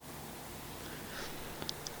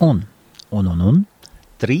Un.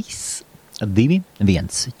 3, 2, 1.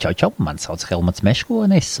 Čau. Man sauc Helmuts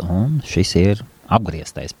Meškonis, un šis ir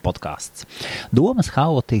apgrieztais podcasts. Domas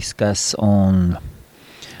haotiskas un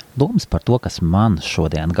domas par to, kas man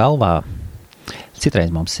šodien galvā. Citreiz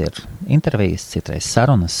mums ir intervijas, citreiz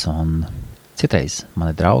sarunas, un citreiz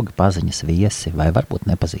mani draugi, paziņas, viesi vai varbūt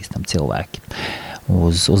nepazīstami cilvēki.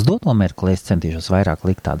 Uz doto mirkli es centīšos vairāk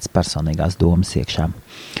likt tādas personīgās domas iekšā.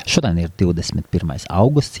 Šodien ir 21.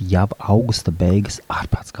 augusts, jau augusta beigas,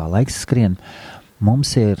 ārprāts kā laiks skrien.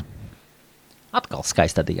 Mums ir atkal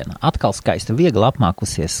skaista diena, atkal skaista, viegli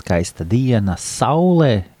apmākusies skaista diena,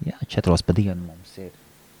 saulē, 4 pa dienu mums ir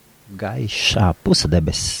gaišā,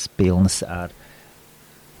 pusadebesis pilnas ar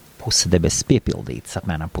pusadebesis piepildītas,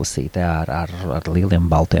 apmēram pusīte ar lieliem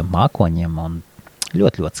baltiem mākoņiem un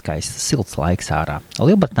ļoti skaists, silts laiks ārā.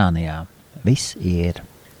 Lielbritānijā viss ir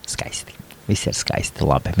skaisti. Viss ir skaisti,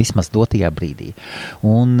 labi, vismaz dotajā brīdī.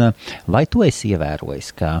 Un vai tu esi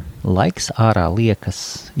ievērojis, ka laiks ārā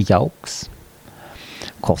liekas jauks,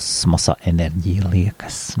 kosmosa enerģija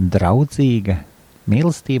liekas draudzīga,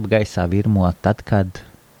 mīlestība gaisā virmo tad, kad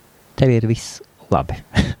tev ir viss labi.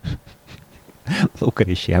 Lūk,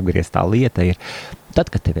 arī šī apgrieztā lieta ir tad,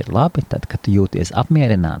 kad tev ir labi, tad, kad tu jūties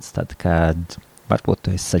apmierināts, tad, kad varbūt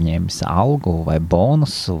tu esi saņēmis algu vai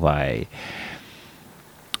bonusu vai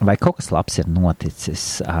kaut kas labs ir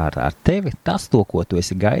noticis ar tevi. Tas, to, ko tu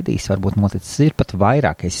esi gaidījis, varbūt noticis ir pat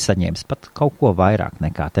vairāk, esi saņēmis pat kaut ko vairāk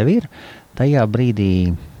nekā tev ir. Tajā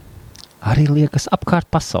brīdī arī liekas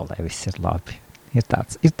apkārt pasaulē viss ir labi. Ir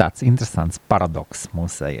tāds interesants paradoks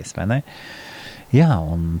mūsējais, vai ne? Jā,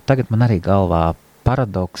 un tagad man arī galvā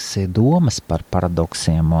paradoksi, domas par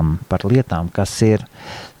paradoksiem un par lietām, kas ir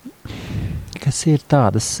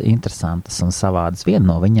tādas interesantas un savādas.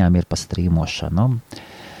 Viena no viņām ir par strīmošanu.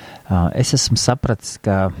 Es esmu sapratis,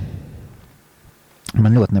 ka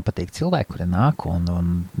man ļoti nepatīk cilvēki, kuri nāk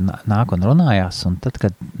un runājās, un tad,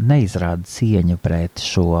 kad neizrāda cieņu pret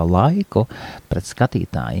šo laiku, pret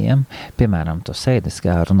skatītājiem, piemēram, tu sēdes,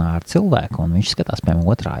 kā runā ar cilvēku, un viņš skatās,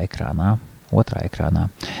 piemēram, otrā ekrānā.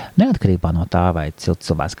 Neatkarībā no tā, vai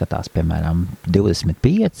cilvēks skatās, piemēram,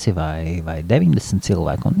 25 vai 90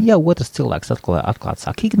 cilvēku, un ja otrs cilvēks atklāt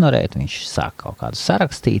sāk ignorēt, viņš sāk kaut kādu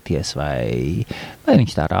sarakstīties, vai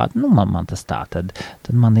viņš tā rāda, man tas tā, tad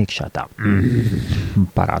man iekšā tā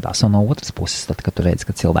parādās. Un no otras puses, tad, kad tu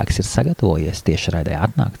redzi, ka cilvēks ir sagatavojies, tieši raidē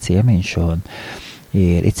atnāk ciemiņš, un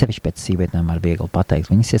ir sevišķi pēc sīvietēm var viegli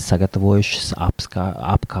pateikt, viņas ir sagatavojušas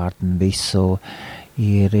apkārtni visu,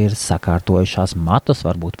 ir sakārtojušās matus,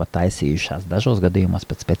 varbūt pat taisījušās dažos gadījumos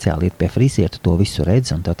pēc speciāli iet pie frizieru, to visu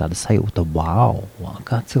redzi, un tev tāda sajūta, wow,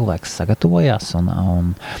 kā cilvēks sagatavojās,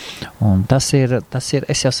 un tas ir,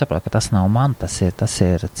 es jau saprotu, ka tas nav man, tas ir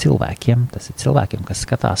cilvēkiem, kas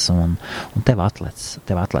skatās, un tev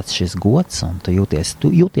atlec šis gods, un tu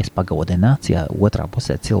jūties pagodināts, ja otrā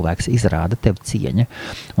pusē cilvēks izrāda tev cieņu,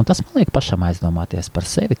 un tas man liek pašam aizdomāties par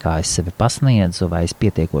sevi, kā es sevi pasniedzu, vai es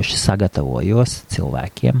pietiekoši sagatavojos cilvēkiem,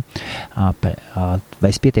 vai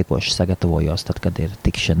es pietiekoši sagatavojos tad, kad ir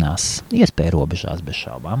tikšanās iespēja robežās bez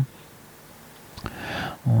šaubām.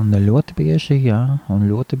 Un ļoti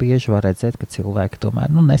bieži var redzēt, ka cilvēki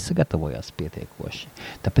tomēr nesagatavojās pietiekoši.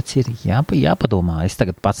 Tāpēc ir jāpadomā, es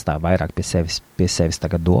tagad pats tā vairāk pie sevis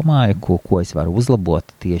tagad domāju, ko es varu uzlabot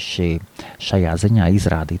tieši šajā ziņā,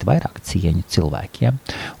 izrādīt vairāk cieņu cilvēkiem.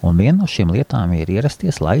 Un viena no šīm lietām ir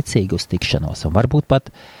ierasties laicīgi uz tikšanos, un varbūt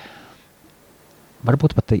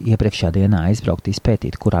pat iepriekšējā dienā aizbraukt,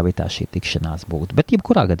 izpētīt, kurā vietā šī tikšanās būtu. Bet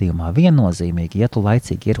jebkurā gadījumā viennozīmīgi, ja tu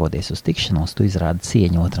laicīgi ierodies uz tikšanos, tu izrādi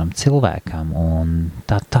cieņu otram cilvēkam, un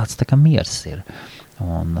tāds tā kā miers ir.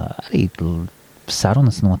 Un arī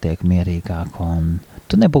sarunas notiek mierīgāk, un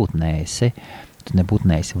tu nebūtu neesi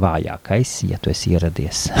vājākais, ja tu esi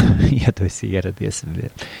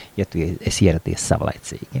ieradies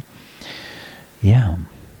savlaicīgi. Jā,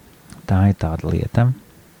 tā ir tāda lieta.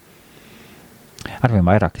 Arvien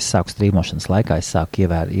vairāk es sāku strīmošanas laikā, es sāku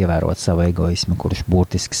ievērot savu egoismu, kurš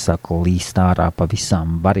burtiski sāku līst ārā pa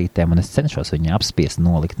visām barītēm, un es cenšos viņu apspiest,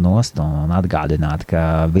 nolikt nost un atgādināt,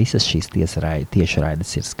 ka visas šīs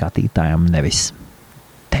tiešraides ir skatītājiem, nevis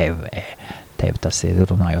tev tas ir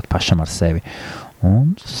runājot pašam ar sevi.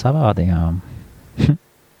 Un savādi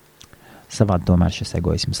tomēr šis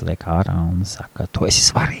egoisms liek ārā un saka, tu esi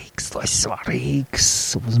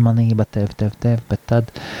svarīgs, uzmanība tev, bet tad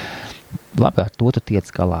labi, ar to tu tiec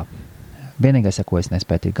galā. Vienīgais, ar ko es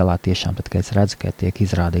nespēju tikt galā tiešām, tad, kad es redzu, ka tiek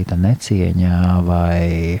izrādīta necieņa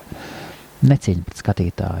vai necieņa pret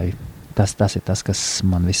skatītāju, Tas ir tas, kas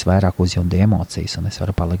man visvairāk uzjūta emocijas, un es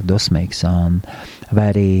varu palikt dosmīgs. Vai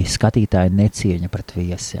arī skatītāji necieņa pret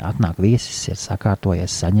viesi. Atnāk viesis, ir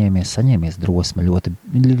sakārtojies, saņēmies drosme, ļoti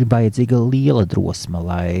vajadzīga liela drosme,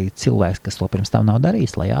 lai cilvēks, kas to pirms tam nav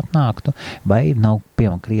darījis, lai atnāktu, vai nav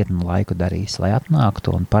piemēram krietnu laiku darījis, lai atnāktu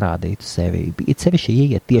un parādītu sevi. It sevišķi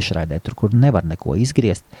ieiet tiešraidē, tur, kur nevar neko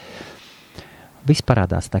izgriezt. Viss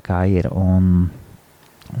parādās tā, kā ir, un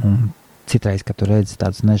citreiz, kad tu redzi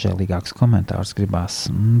tādus nežēlīgākus komentārus gribās,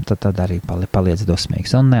 tad arī paliec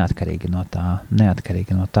dosmīgs. Un neatkarīgi no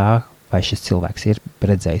tā, vai šis cilvēks ir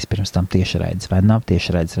redzējis pirms tam tiešraides vai nav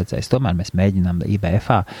tiešraides redzējis. Tomēr mēs mēģinām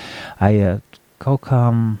IBFā kaut kā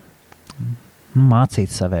mācīt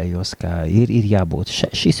savējos, ka ir jābūt.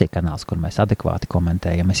 Šis ir kanāls, kur mēs adekvāti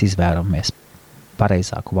komentējam, mēs izvēramies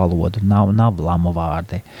pareizāku valodu, nav lamu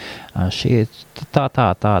vārdi.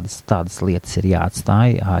 Tādas lietas ir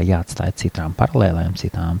jāatstāj citām paralēlēm,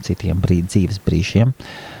 citiem dzīves brīžiem.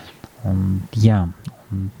 Un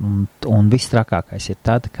viss trakākais ir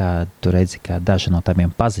tad, kad tu redzi, ka daži no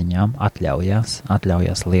tādiem paziņām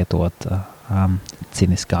atļaujas lietot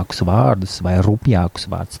ciniskākus vārdus vai rupjākus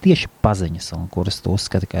vārdus, tieši paziņas, un kuras tu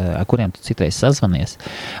uzskati, ar kuriem tu citreiz sazvanies,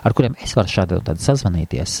 ar kuriem es varu šādi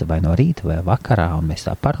sazvanīties vai no rīta vai vakarā, un mēs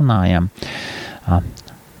tā parunājam.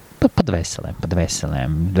 Pa dvēselēm.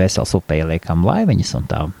 Dvēseles upē ieliekam laiviņas un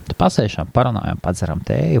tā pasēšam, parunājam, padzeram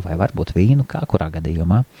tēju vai varbūt vīnu, kā kurā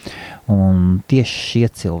gadījumā. Un tieši šie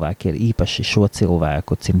cilvēki ir īpaši šo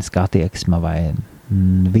cilvēku ciniskā attieksme vai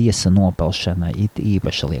viesa nopelšana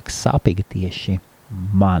īpaši liekas sāpīga tieši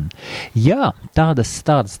man. Jā, tādas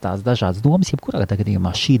dažādas domas, jebkurā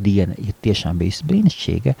gadījumā šī diena ir tiešām bijusi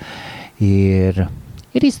brīnišķīga, ir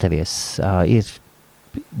izdevies, ir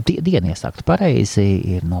diena iesākta pareizi,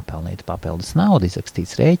 ir nopelnīta papildus nauda,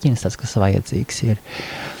 izrakstīts rēķins, tas, kas vajadzīgs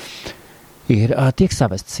tiek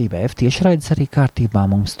savests IBF tiešraides arī kārtībā,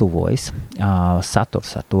 mums tuvojas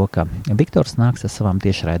saturs ar to, ka Viktors nāks ar savām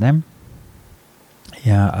tiešraidēm.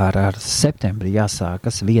 Jā, ar septembri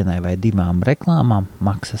jāsākas vienai vai divām reklāmām,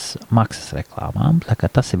 maksas reklāmām, tā kā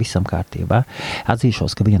tas ir visam kārtībā.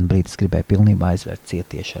 Atzīšos, ka vienu brīdi es gribēju pilnībā aizvērt ciet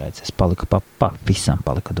tiešraides. Es paliku visam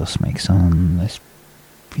paliku dosmīgs, un es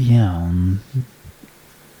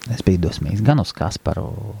biju dosmīgs gan uz Kasparu,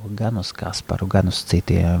 gan uz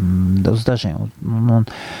citiem, uz dažiem, un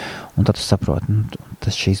tad tu saproti,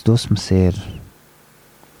 šīs dosmas ir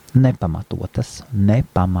nepamatotas,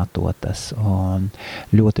 un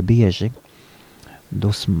ļoti bieži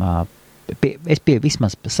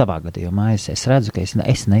vismaz savā gadījumā es redzu, ka es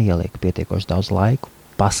neielieku pietiekoši daudz laiku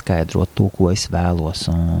paskaidrot to, ko es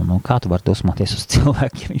vēlos, un kā tu vari dosmoties uz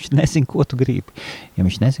cilvēku, ja viņš nezin, ko tu gribi. Ja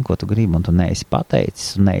viņš nezin, ko tu gribi, un tu neesi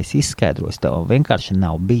pateicis, un neesi izskaidrojis, tev vienkārši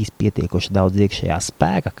nav bijis pietiekoši daudz iekšējā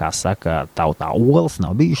spēka, kā saka, tautā olas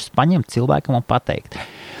nav bijušas paņemt cilvēkam un pateikt.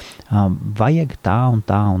 Vajag tā un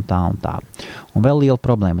tā un tā un tā. Un vēl liela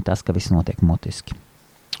problēma ir tas, ka viss notiek mutiski.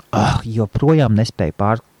 Joprojām nespēju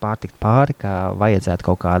pārtikt pāri, ka vajadzētu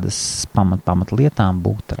kaut kādas pamat lietām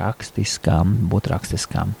būt rakstiskām.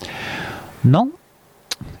 Nu,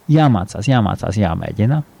 jāmācās,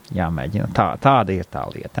 jāmēģina. Tāda ir tā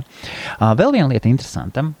lieta. Vēl viena lieta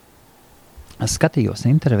interesanta. Es skatījos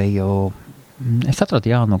interviju. Es atradu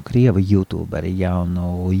jaunu krievu youtuberi,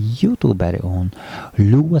 un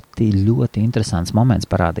ļoti, ļoti interesants moments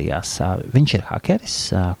parādījās. Viņš ir hakeris,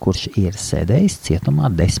 kurš ir sēdējis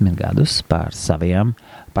cietumā 10 gadus par saviem,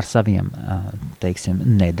 teiksim,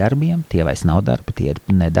 nedarbiem. Tie vairs nav darbi, tie ir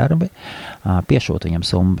nedarbi. Piešot viņam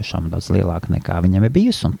summu šam daudz lielāku nekā viņam ir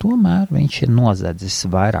bijusi, un tomēr viņš ir nozadzis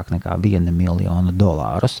vairāk nekā $1 miljonu.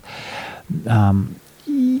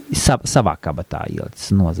 Savā kabatā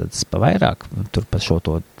ielicis nozadzis pa vairāk, tur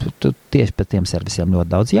tieši par tiem servisiem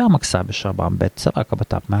ļoti daudz jāmaksā bez šābām, bet savā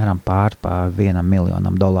kabatā apmēram pār $1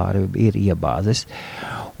 miljonam ir iebāzis.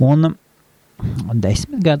 Un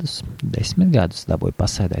 10 gadus dabūja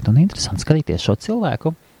pasēdēt, un interesanti skatīties šo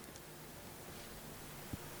cilvēku.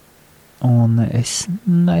 Un es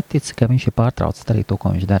neticu, ka viņš ir pārtraucis darīt to,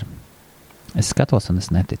 ko viņš dara. Es skatos, un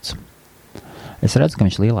es neticu. Es redzu, ka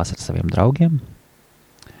viņš lielās ar saviem draugiem.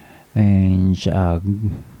 Viņš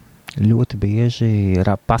ļoti bieži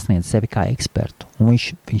pasniedz sevi kā ekspertu. Un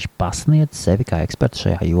viņš pasniedz sevi kā ekspertu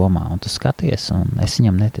šajā jomā. Un tu skaties, un es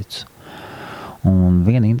viņam neticu. Un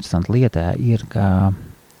viena interesanta lieta ir, ka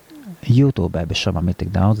YouTube bez šabām ir tik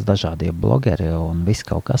daudz dažādie blogeri un viss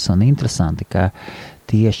kaut kas. Un interesanti, ka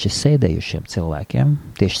tieši sēdējušiem cilvēkiem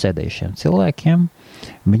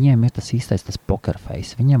viņiem ir tas īstais, tas poker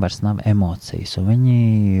face. Viņiem vairs nav emocijas, un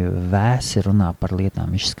viņi vēsi runā par lietām.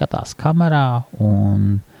 Viņš skatās kamerā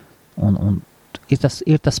un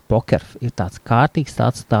ir tas poker, ir tāds kārtīgs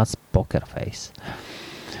tāds poker face.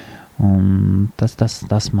 Un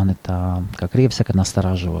tas mani tā, kā krievi saka,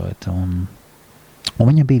 nastaražojot. Un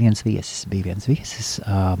viņam bija viens viesis,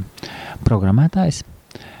 programmētājs,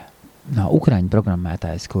 Ukraiņu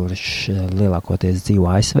programmētājs, kurš lielākoties dzīvo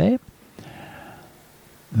ASV.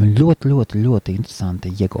 Ļoti interesanti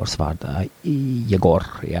Jegors vārdā. Jegor,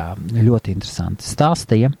 jā, ļoti interesanti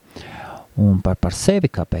stāstīja. Un par sevi,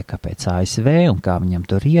 kāpēc ASV, un kā viņam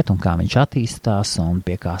tur iet, un kā viņš attīstās, un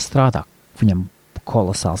pie kā strādā. Viņam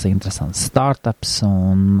kolosāls interesants startups,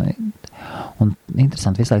 un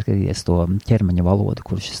interesanti visu laiku skatīties to ķermeņa valodu,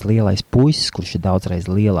 kurš šis lielais puisis, kurš ir daudzreiz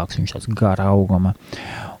lielāks, viņš tāds gara auguma,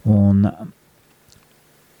 un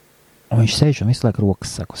viņš sēž un visu laiku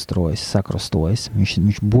rokas sakrostojas.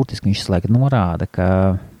 Viņš burtiski visu laiku norāda, ka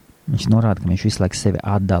viņš visu laiku sevi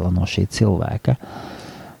atdala no šī cilvēka,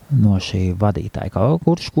 no šī vadītāja,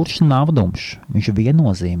 kurš nav dumšs. Viņš ir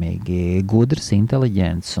viennozīmīgi gudrs,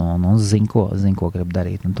 inteliģents un zin, ko grib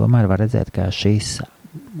darīt. Un tomēr var redzēt, ka šīs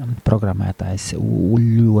programmētājs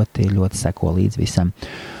ļoti seko līdz visam.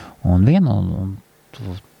 Un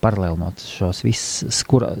paralēlinot šos visus,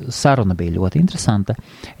 kura saruna bija ļoti interesanta,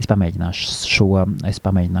 es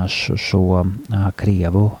pamēģināšu šo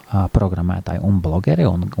krievu programmētāju un blogeri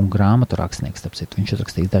un grāmatu rakstnieks. Viņš ir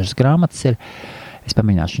rakstījis dažas grāmatas. Es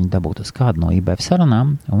pamēģināšu viņu dabūt uz kādu no IBF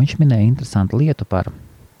sarunām, un viņš minēja interesantu lietu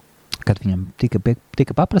kad viņam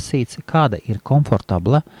tika paprasīts, kāda ir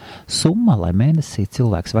komfortabla summa, lai mēnesī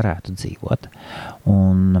cilvēks varētu dzīvot.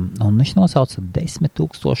 Un viņš nosauca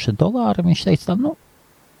 $10,000. Viņš teica,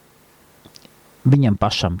 viņam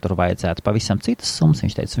pašam tur vajadzētu pavisam citas summas.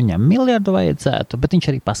 Viņš teica, viņam miljardu vajadzētu, bet viņš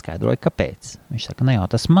arī paskaidroja, kāpēc. Viņš saka, ne jau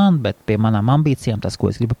tas man, bet pie manām ambīcijām, tas, ko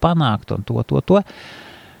es gribu panākt, un to.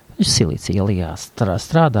 Viņš Silīcija ielā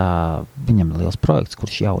strādā, viņam ir liels projekts,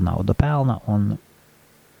 kurš jau naudu pelna, un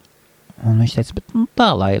viņš teica, bet tā,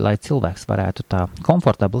 lai cilvēks varētu tā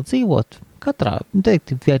komfortabli dzīvot, katrā,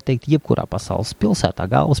 teikt, jebkurā pasaules pilsētā,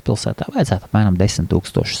 galvaspilsētā, vajadzētu apmēram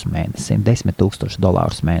 $10,000 mēnesī,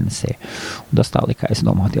 $10,000 mēnesī. Un tas tā likā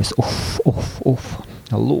aizdomāties,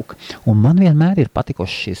 lūk. Un man vienmēr ir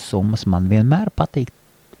patikušas šīs summas, man vienmēr patīk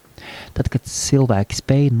tad, kad cilvēki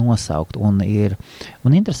spēj nosaukt, un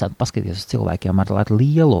interesanti paskatīties uz cilvēkiem ar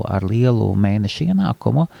lielu mēnešu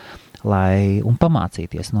ienākumu, un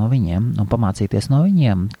pamācīties no viņiem,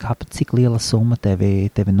 cik liela summa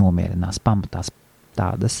tevi nomierinās, pamatās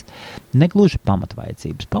tādas negluži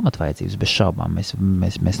pamatvajadzības bez šaubām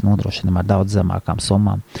mēs nodrošinām ar daudz zemākām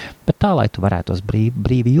summām, bet tā, lai tu varētu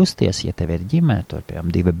brīvi justies, ja tev ir ģimene, tur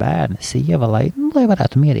piemēram 2 bērni, sieva, lai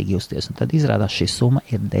varētu mierīgi justies, un tad izrādās šī summa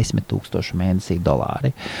ir $10,000 mēnesī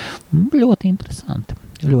dolāri. Ļoti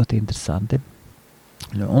interesanti.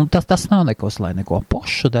 Un tas nav lai neko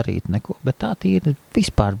pošu darītu, bet tā ir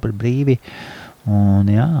vispār brīvi. Un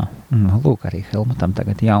jā, lūk, arī Helmutam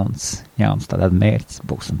tagad jauns tādā mērķis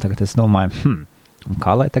būs, un tagad es domāju,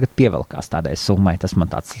 kā lai tagad pievelkās tādai summai, tas man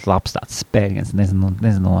tāds labs tāds spēriens, nezinu,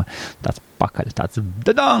 tāds pakaļ, tāds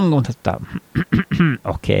dadang, un tas tā,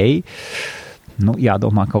 ok,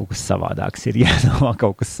 jādomā kaut kas savādāks,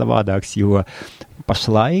 jo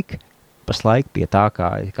pašlaik pie tā,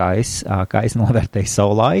 kā es novērtēju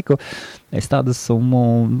savu laiku, es tādu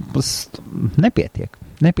summu nepietiek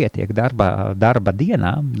darba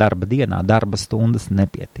dienā, darba stundas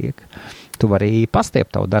nepietiek. Tu vari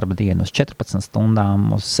pastiept tavu darba dienu uz 14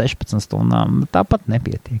 stundām, uz 16 stundām, tāpat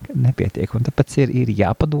nepietiek. Un tāpēc ir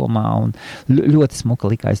jāpadomā, un ļoti smuka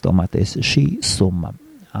lika aizdomāties šī summa.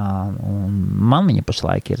 Un man viņa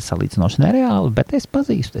pašlaik ir salīdzinoši nereāli, bet es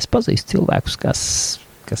pazīstu cilvēkus,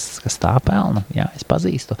 kas tā pelna. Jā, es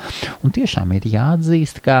pazīstu. Un tiešām ir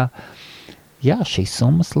jāatzīst, ka šīs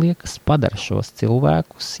summas liekas padara šos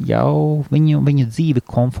cilvēkus jau viņu dzīvi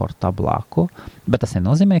komfortablāku, bet tas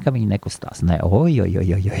nenozīmē, ka viņi nekustās. Nē,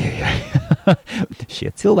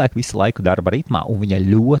 Šie cilvēki visu laiku darba ritmā, un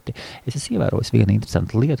es esmu ievērojis vienu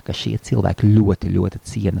interesantu lietu, ka šie cilvēki ļoti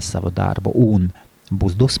ciena savu darbu, un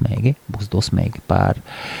būs dusmīgi par,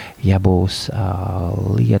 ja būs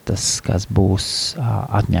lietas, kas būs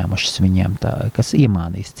atņēmušas viņiem, kas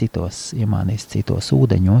iemānīs citos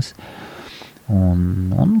ūdeņos,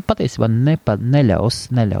 un patiesībā neļaus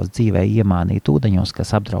dzīvē iemānīt ūdeņos,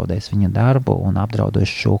 kas apdraudēs viņa darbu un apdraudēs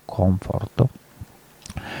šo komfortu.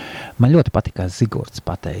 Man ļoti patika, Zigorts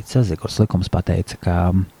Likums pateica,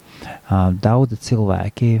 ka daudzi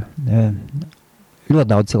cilvēki, ļoti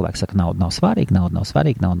daudz cilvēku saka, nauda nav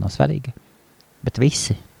svarīga, bet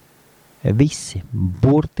visi,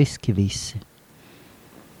 burtiski visi,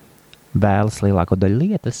 vēlas lielāko daļu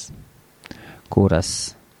lietas,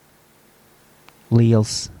 kuras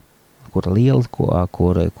liels kura liela,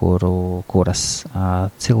 kuras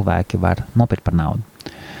cilvēki var nopirkt par naudu.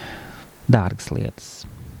 Dārgas lietas.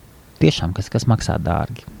 Tiešām, kas maksā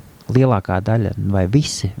dārgi. Lielākā daļa vai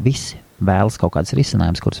visi vēlas kaut kādas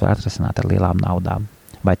risinājumus, kurus var atrasināt ar lielām naudām.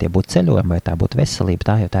 Vai tie būtu ceļojumi, vai tā būtu veselība,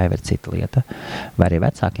 tā jau ir cita lieta. Vai arī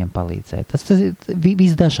vecākiem palīdzēt. Tas ir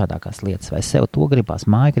visdažādākās lietas. Vai sev to gribās,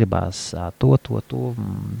 māju gribās, to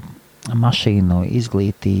mašīnu,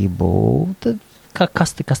 izglītību.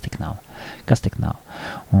 Kas tik nav?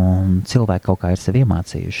 Un cilvēki kaut kā ir sev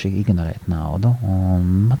iemācījuši ignorēt naudu.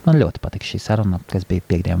 Un man ļoti patika šī saruna, kas bija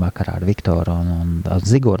piekdien vakarā ar Viktoru un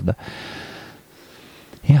Zigurdu.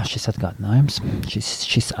 Jā, šis atgādinājums.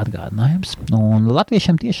 Un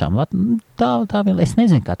latviešiem tiešām, es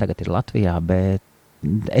nezinu, kā tagad ir Latvijā, bet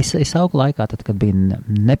es augu laikā, tad, kad bija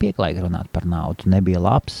nepieklājīgi runāt par naudu, nebija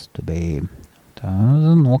labs, tu biji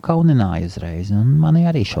nokaunināja uzreiz, un mani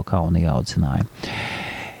arī šo kaunu audzināja.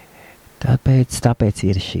 Tāpēc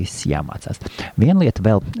ir šīs jāmācās. Viena lieta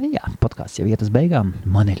vēl, podkāsts jau iet uz beigām,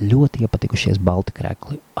 man ir ļoti iepatikušies balti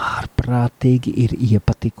krekli. Ārprātīgi ir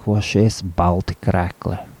iepatikošies balti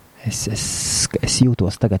krekli. Es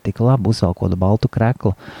jūtos tagad tik labi uzvalkot baltu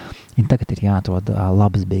kreklu. Tagad ir jāatrod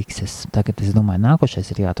labas bikses. Tagad es domāju,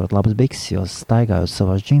 nākošais ir jāatrod labas bikses, jo staigājot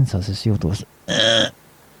savās džinsās, es jūtos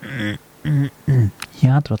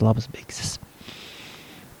jāatrod labas bikses.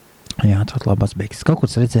 Kaut kur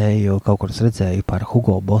es redzēju par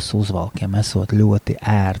Hugo Boss uzvalkiem, esot ļoti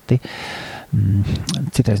ērti.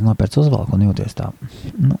 Citreiz nopērc uzvalku un jūties tā,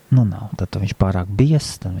 nav. Tad viņš pārāk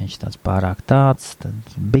biezs, tad viņš tāds pārāk tāds, tad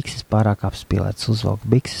bikses pārāk apspīlētas, uzvalku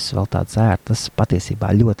bikses vēl tāds ērtas, patiesībā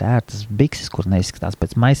ļoti ērtas bikses, kur neizskatās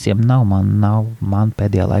pēc maisiem, nav man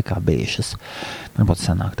pēdējā laikā bijušas. Varbūt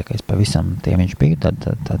sanāk, tā kā es pavisam tie viņš bija,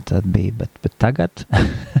 tad bija, bet tagad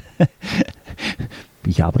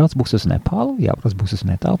jābrauc būs uz Nepālu,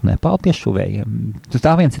 Nepālu pie šuvējiem.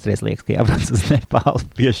 Tā viens citreiz liekas, ka jābrauc uz Nepālu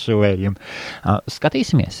pie šuvējiem.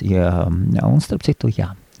 Skatīsimies, un starp citu,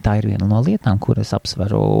 tā ir viena no lietām, kur es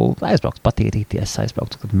apsveru aizbraukt, patīrīties,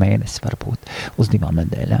 aizbraukt mēnesi varbūt uz 2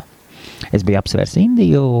 nedēļām. Es biju apsvērs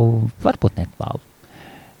Indiju, varbūt Nepālu.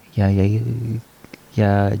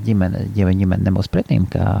 Ja ģimene nebūs pretīm,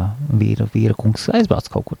 ka vīra kungs aizbrauc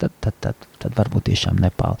kaut kur, tad varbūt tiešām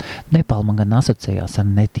Nepāla. Nepāla man gan asociējās ar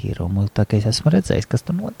netīrumu. Tā kā es esmu redzējis, kas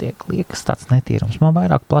tur notiek, liekas tāds netīrums. Man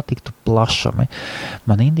vairāk patiktu plašumi.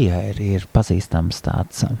 Man Indijā ir pazīstams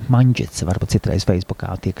tāds manģets, varbūt citreiz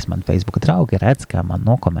Facebookā, tie, kas man Facebooka draugi redz, kā man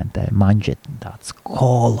nokomentē manģet, tāds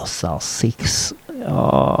kolosāls siks.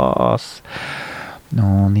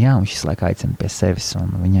 Un viņš visu laiku aicina pie sevis,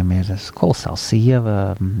 un viņam ir kolosāla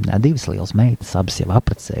sieva, 2 lielas meitas, abas jau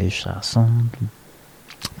apprecējušās, un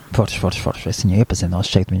forši. Es viņu iepazinos,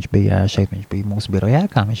 šeit viņš bija mūsu biroja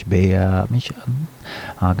ēkā, viņš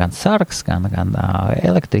gan sargs, gan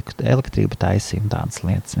elektrību taisīja un tādas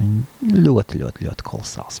lietas. Viņš ļoti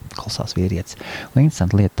kolosāls vīrietis. Un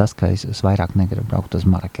interesanti lieta tas, ka es vairāk negribu braukt uz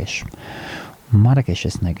Marakešu. Marakešu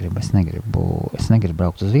es negribu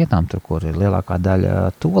braukt uz vietām, tur, kur ir lielākā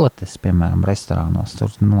daļa toaletes, piemēram, restorānos, tur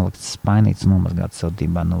nolikts spainīts, nomazgāt savu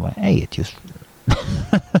dibanu, vai ejiet jūs.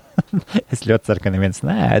 Es ļoti ceru, ka neviens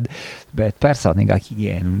neēd, bet personīgā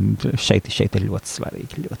higiēna šeit ir ļoti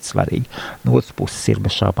svarīgi. No otras puses ir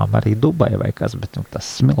bez šābām arī Dubai vai kas, bet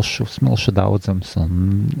tas smilšu daudzums un...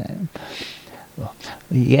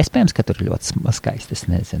 Iespējams, ka tur ir ļoti skaisti, es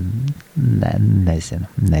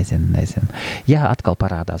nezinu. Jā, atkal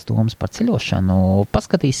parādās domas par ceļošanu,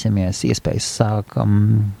 paskatīsimies, iespējas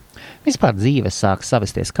vispār dzīve sāk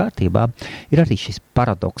savesties kārtībā. Ir arī šis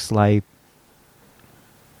paradoks, lai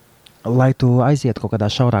tu aiziet kaut kādā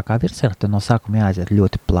šaurākā virzienā, tad no sākuma jāaiziet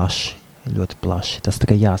ļoti plaši. Tas tā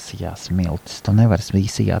kā jāsijās miltis. Tu nevari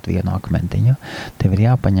sijāt vienu akmentiņu. Tev ir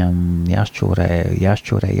jāpaņem, jāšķūrē,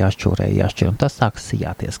 un tas sāk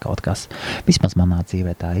sijāties kaut kas. Vismaz manā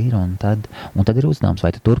dzīvē tā ir, un tad ir uzdevums,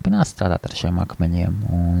 vai tu turpinās strādāt ar šiem akmeņiem.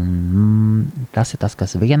 Un tas ir tas,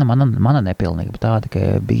 kas viena mana nepilnība tāda,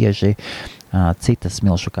 ka bieži citas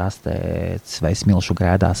smilšu kastēs vai smilšu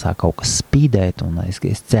grēdā sāk kaut kas spīdēt, un es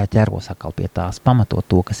ķeros atkal pie tās pamatot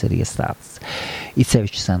to, kas ir iestāsts. It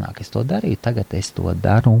sevišķi senāk es to darīju, tagad es to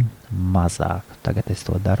daru mazāk.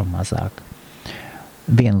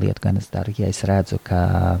 Vienu lietu gan es daru, ja es redzu,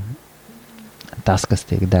 ka tas, kas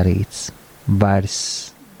tiek darīts,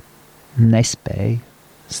 vairs nespēja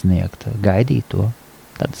sniegt gaidīto,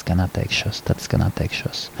 tad es gan atteikšos.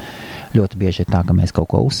 Ļoti bieži ir tā, ka mēs kaut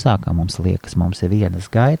ko uzsākam, mums liekas, mums ir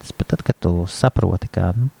vienas gaidas, bet tad, kad tu saproti,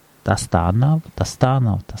 ka tas tā nav,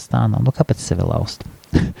 kāpēc sevi laust?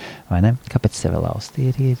 Vai ne? Kāpēc sevi lauzt?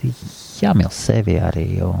 Ir jāmīl sevi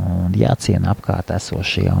arī un jāciena apkārt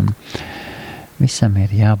esošie un visam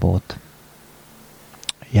ir jābūt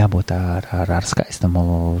ar skaistumu,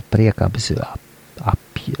 priekabs,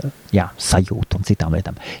 sajūtu un citām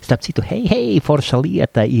lietām. Starp citu, hei, forša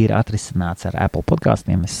lieta ir atrisināts ar Apple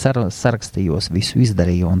podkastiem. Es sarakstījos, visu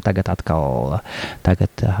izdarīju un tagad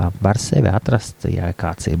var sevi atrast, ja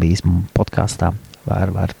kāds ir bijis podkastā,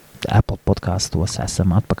 var Apple podkastos,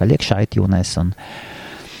 esam atpakaļ iekšā iTunes un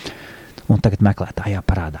tagad meklētājā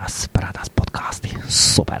parādās podkasti.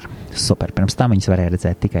 Super. Pirms tam viņus varēja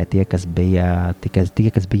redzēt tikai tie, kas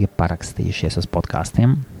bija parakstījušies uz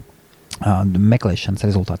podkastiem. Meklēšanas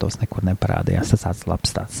rezultātos nekur neparādījās. Tas tāds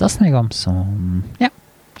labs tāds sasniegums un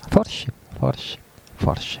forši.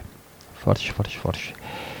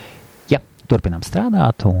 Turpinām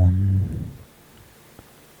strādāt un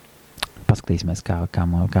paskatīsimies,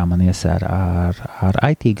 kā man ies ar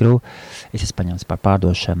IT gru. Es esmu paņemts par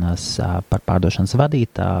pārdošanas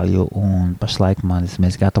vadītāju un pašlaik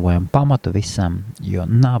mēs gatavojam pamatu visam, jo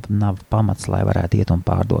nav pamats, lai varētu iet un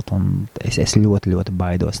pārdot. Un es ļoti, ļoti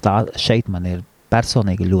baidos. Šeit man ir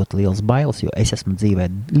personīgi ļoti liels bailes, jo es esmu dzīvē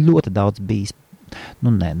ļoti daudz bijis,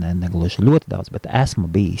 negluži ļoti daudz, bet esmu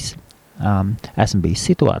bijis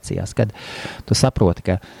situācijās, kad tu saproti,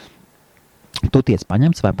 ka tu tiec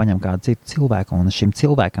paņemts vai paņem kādu citu cilvēku, un šim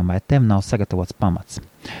cilvēkam vai tev nav sagatavots pamats.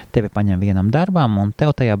 Tevi paņem vienam darbam, un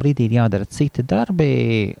tev tajā brīdī ir jādara citi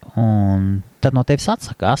darbi, un tad no tevis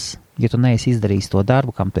atsakās, ja tu neesi izdarījis to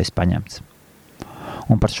darbu, kam tu esi paņemts.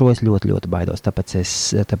 Un par šo es ļoti, ļoti baidos,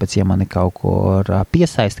 tāpēc ja mani kaut kur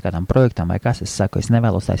piesaista kādam projektam vai kas, es saku, es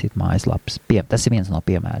nevēlos taisīt mājaslapas. Tas ir viens no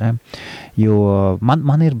piemēriem, jo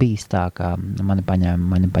man ir bijis tā, ka mani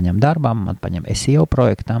paņem darbam, man paņem SEO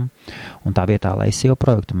projektam, un tā vietā, lai SEO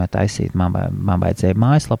projektu taisīt, man vajadzēja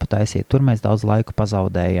mājaslapu taisīt, tur mēs daudz laiku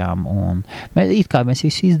pazaudējām, un mēs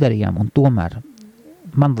visu izdarījām, un tomēr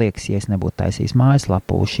man liekas, ja es nebūtu taisījis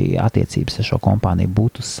mājaslapu, šī attiecības ar šo kompāniju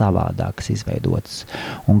būtu savādākas izveidotas.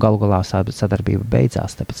 Un galu galā sadarbība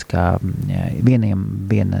beidzās, tāpēc, ka vienai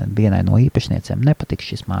no īpašniecēm nepatika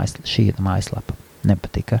šī mājaslapa.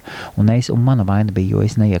 Nepatika. Un mana vaina bija, jo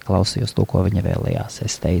es neieklausījos to, ko viņa vēlējās.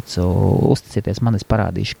 Es teicu, uzticieties man, es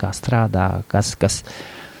parādīšu, kā strādā, kas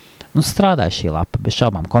strādāja šī lapa, bez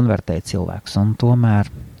šaubām konvertēja cilvēkus, un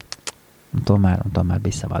tomēr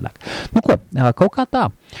bija savādāk. Kaut kā tā.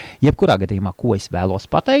 Jebkurā gadījumā, ko es vēlos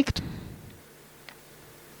pateikt,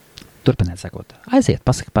 turpiniet sekot. Aiziet,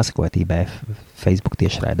 pasakojiet eBay, Facebook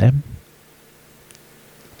tiešraidē.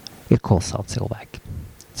 Ir kolosāli cilvēki.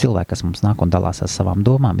 Cilvēki, kas mums nāk un dalās ar savām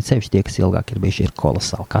domām, ir sevišķi tie, kas ilgāk ir bijuši, ir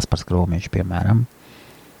kolosāli. Kaspars Kromiņš, piemēram.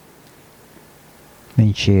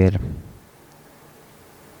 Viņš ir...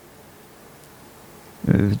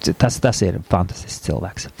 Tas ir fantastisks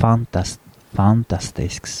cilvēks.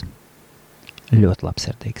 Fantastisks. Ļoti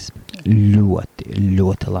labsirdīgs. Ļoti,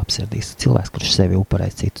 ļoti labsirdīgs. Cilvēks, kurš sevi upurē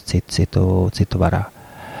citu varā.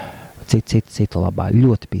 Citu labā.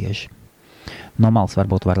 Ļoti bieži. No malas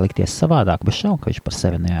varbūt var likties savādāk, bet šauka, ka viņš par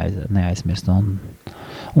sevi neaizmirst. Un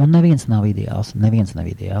neviens nav ideāls.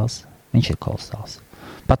 Viņš ir kolosāls.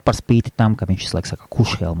 Pat par spīti tam, ka viņš izliek saka,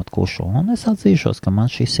 kušu. Un es atzīšos, ka man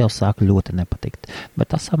šis jau sāka ļoti nepatikt. Bet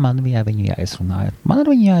tas ar mani viņu jāizrunāja. Man ar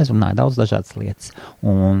viņu jāizrunāja daudz dažādas lietas.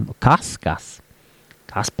 Un Kasparas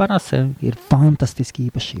ir fantastiska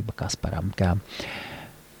īpašība Kasparam, ka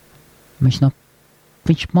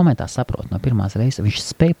viņš momentā saprot no pirmās reizes, viņš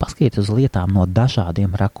spēja paskatīties uz lietām no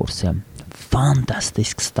dažādiem rakursiem.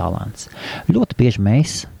 Fantastisks talants. Ļoti bieži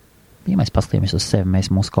ja mēs paskatāmies uz sevi,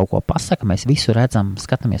 mums kaut ko pasaka, mēs visu redzam,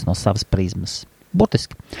 skatāmies no savas prizmas.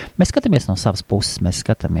 Burtiski. Mēs skatāmies no savas puses, mēs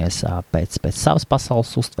skatāmies pēc savas pasaules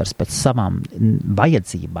uztvers, pēc savām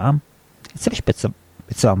vajadzībām, sevišķi pēc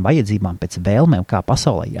savām vajadzībām, pēc vēlmēm, kā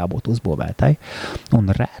pasaulē jābūt uzbūvētai.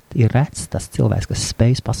 Un ir rets tas cilvēks, kas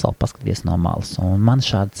spēj pasauli paskatīties no malas. Un man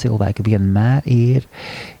šādi cilvēki vienmēr ir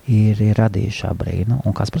radījuši brīnu.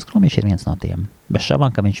 Un Kaspars Kromiņš ir viens no tiem. Bez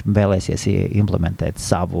šaubām, ka viņš vēlēsies implementēt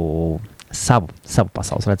savu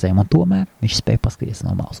pasaules redzējumu, un tomēr viņš spēj paskatīties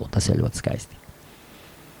no malas. Un tas ir ļoti skaisti.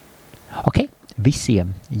 Ok,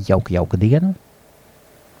 visiem jauka diena.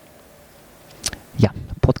 Jā,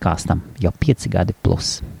 podkāstam jau 5 gadi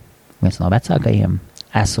plus. Viens no vecākajiem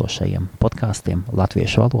esošajiem podkāstiem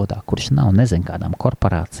latviešu valodā, kurš nav nezinu kādām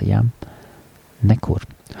korporācijām, nekur.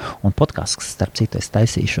 Un podkāsts, starp citu, es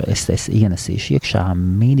ienesīšu iekšā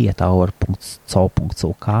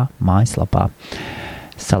mediatower.co.uk mājaslapā.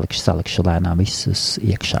 Salikšu lēnām visus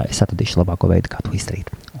iekšā. Es atradīšu labāko veidu, kā to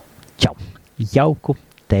izdarīt. Čau! Jauku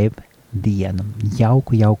tev dienu!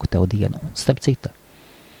 Jauku tev dienu! Starp citu,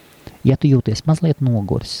 Ja tu jūties mazliet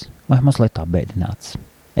noguris vai mazliet apbēdināts,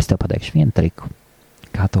 es tev pateikšu vienu triku,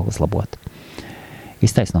 kā to uzlabot.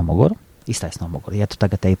 Iztais no muguru. Ja tu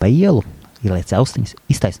tagad ej pa ielu, ieliec austiņas,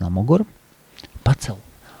 iztais no muguru, pacel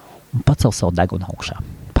savu degunu augšā.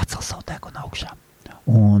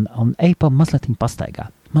 Un ej pa mazlietiņu pastaigā.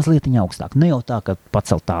 Mazlietiņu augstāk. Ne jau tā, ka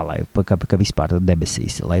pacel tā, lai ka vispār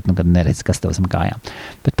debesīs, lai tu neredz, kas tev zem kājām.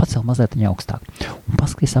 Bet pacel mazlietiņu augstāk. Un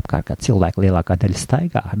paskaties apkārt, kā cilvēki lielākā daļa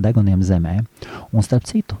staigā ar deguniem zemē. Un starp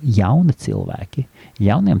citu, jauniem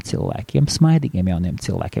cilvēkiem, smaidīgiem jauniem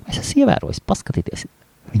cilvēkiem, es esmu ievērojis, paskatieties,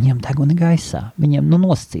 viņiem deguni gaisā, viņiem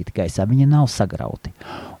nosacīti gaisā, viņi nav sagrauti.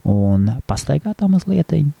 Un pastaigā tā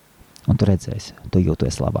mazlietiņu, un tu redzēsi, tu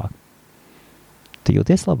jūties labāk.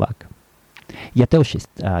 Ja tev šis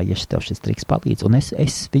triks palīdz, un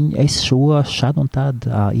es šo šādu un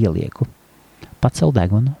tādu ielieku, pacel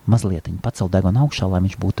degunu augšā, lai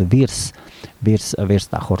viņš būtu virs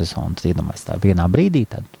tā horizonta. Iedomājies tā vienā brīdī,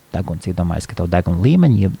 tad deguns iedomājies, ka tev deguna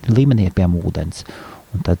līmenī ir piemēram ūdens.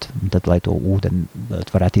 Un tad, lai to ūdeni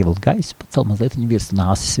varētu ievilkt gaisu, pacel mazliet viņu virs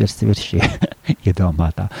nāsis, virs šie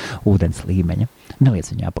iedomātā ūdens līmeņa.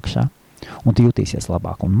 Neliec viņu apakšā, un tu jūtīsies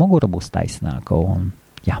labāk, un mugura būs taisnāka, un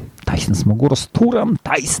taisnas muguras turam,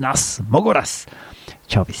 taisnas muguras.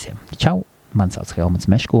 Čau visiem. Čau. Man sauc Helmuts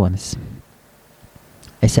Meškonis.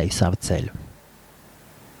 Es eju savu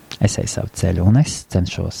ceļu, un es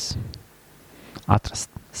cenšos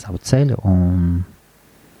atrast savu ceļu, un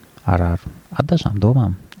ar dažām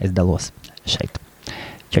domām es dalos šeit.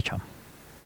 Čau.